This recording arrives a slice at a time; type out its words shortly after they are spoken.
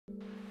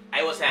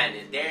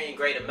happening? It's Darian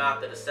Gray, the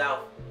mouth of the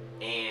South,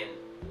 and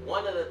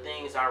one of the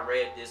things I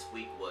read this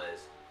week was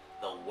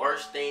the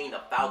worst thing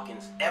the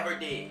Falcons ever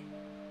did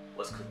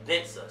was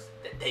convince us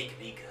that they could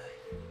be good.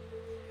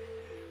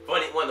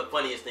 One of the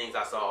funniest things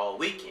I saw all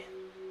weekend.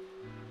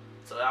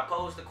 So I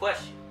posed the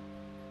question,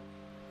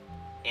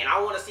 and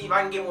I want to see if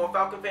I can get more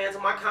Falcon fans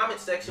in my comment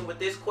section with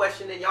this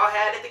question than y'all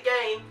had at the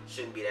game.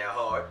 Shouldn't be that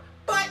hard,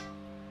 but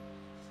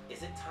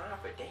is it time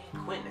for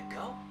Dan Quinn to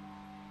go?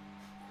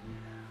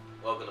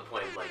 Welcome to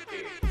Point Blank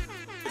Period.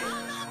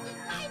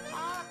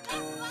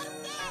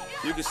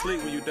 You can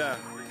sleep when you die.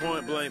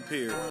 Point blank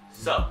period.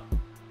 So,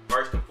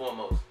 first and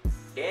foremost,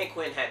 Dan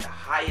Quinn had the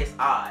highest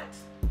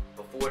odds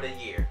before the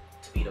year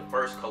to be the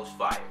first coach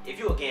fired. If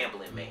you're a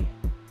gambling man,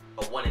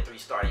 a 1-3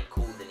 start ain't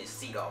cooling his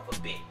seat off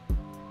a bit.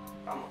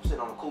 I'm sitting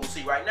on a cool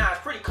seat right now.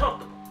 It's pretty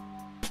comfortable.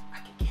 I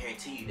can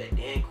guarantee you that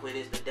Dan Quinn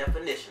is the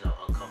definition of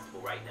uncomfortable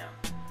right now.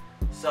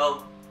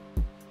 So,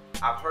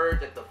 I've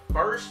heard that the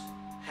first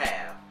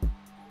half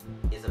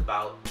is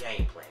about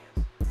game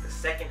plans. The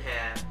second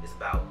half is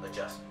about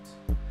adjustments.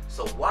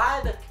 So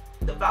why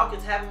the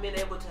Falcons haven't been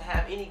able to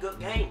have any good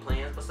game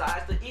plans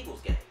besides the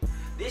Eagles game?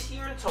 This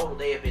year in total,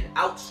 they have been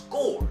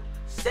outscored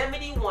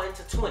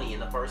 71-20 in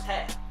the first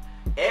half.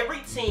 Every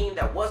team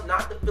that was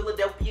not the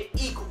Philadelphia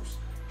Eagles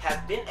has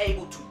been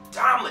able to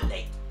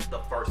dominate the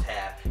first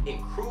half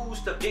and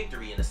cruise to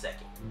victory in the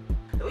second.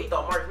 We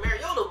thought Marcus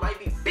Mariota might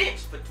be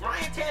benched for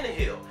Ryan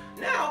Tannehill.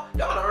 Now,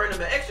 y'all done earned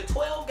him an extra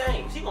 12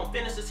 games. He gonna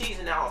finish the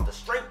season now off the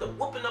strength of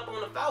whooping up on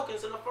the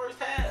Falcons in the first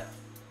half.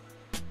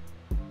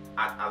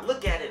 I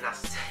look at it and I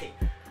say,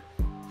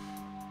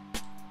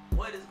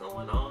 what is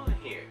going on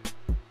here?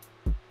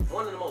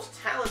 One of the most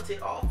talented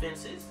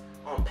offenses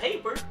on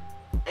paper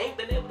ain't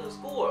been able to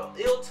score.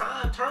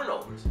 Ill-timed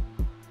turnovers.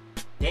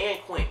 Dan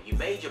Quinn, you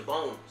made your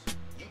bones.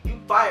 You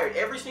fired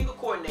every single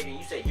coordinator and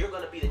you said you're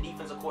going to be the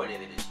defensive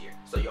coordinator this year.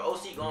 So your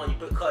OC gone, you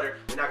put Cutter,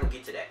 we're not going to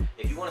get to that.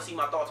 If you want to see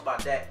my thoughts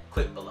about that,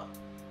 click below.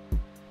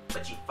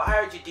 But you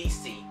fired your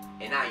DC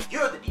and now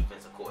you're the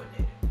defensive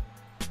coordinator.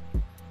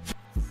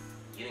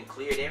 You done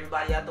cleared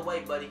everybody out the way,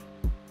 buddy.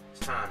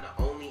 It's time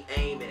to only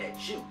aim it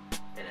at you.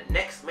 And the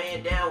next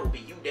man down will be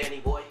you,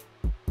 Danny boy.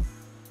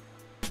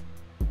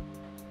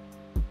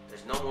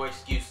 There's no more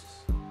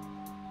excuses.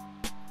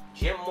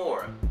 Jim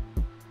Mora,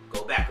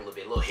 go back a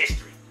little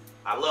history.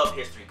 I love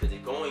history because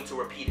it's going to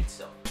repeat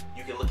itself.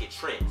 You can look at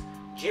trends.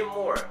 Jim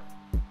Mora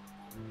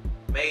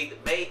made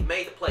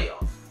the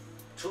playoffs.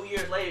 2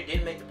 years later,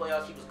 didn't make the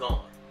playoffs. He was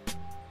gone.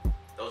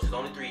 Those are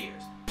only 3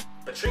 years.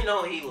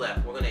 Petrino, he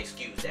left. We're going to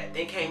excuse that.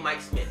 Then came Mike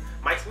Smith.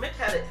 Mike Smith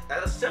had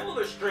a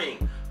similar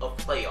string of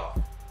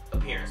playoff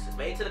appearances.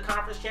 Made it to the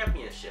conference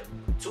championship.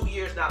 2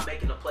 years not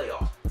making the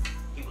playoffs.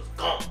 He was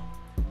gone.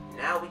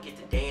 Now we get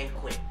to Dan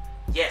Quinn.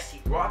 Yes, he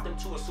brought them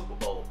to a Super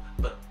Bowl,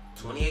 but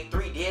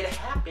 28-3 did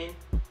happen.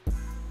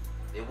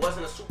 It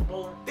wasn't a Super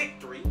Bowl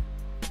victory.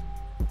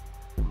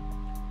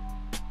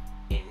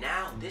 And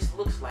now this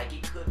looks like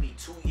it could be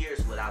 2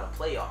 years without a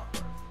playoff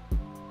berth.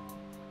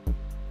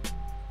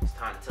 It's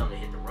time to tell him to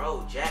hit the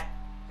road, Jack,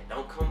 and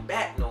don't come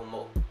back no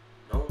more.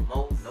 No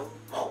more, no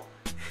more.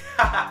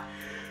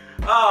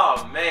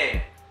 Oh,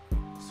 man.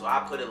 So I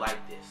put it like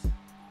this.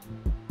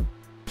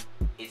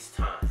 It's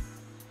time.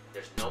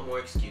 There's no more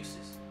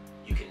excuses.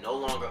 You can no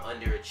longer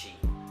underachieve.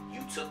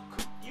 You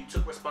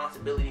took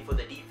responsibility for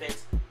the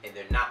defense, and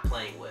they're not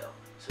playing well.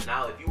 So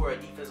now if you were a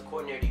defensive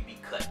coordinator, you'd be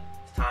cut.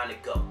 It's time to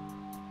go.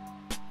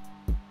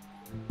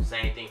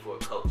 Same thing for a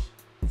coach.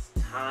 It's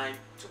time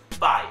to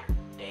fire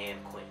Dan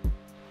Quinn.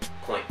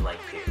 Point blank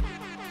period.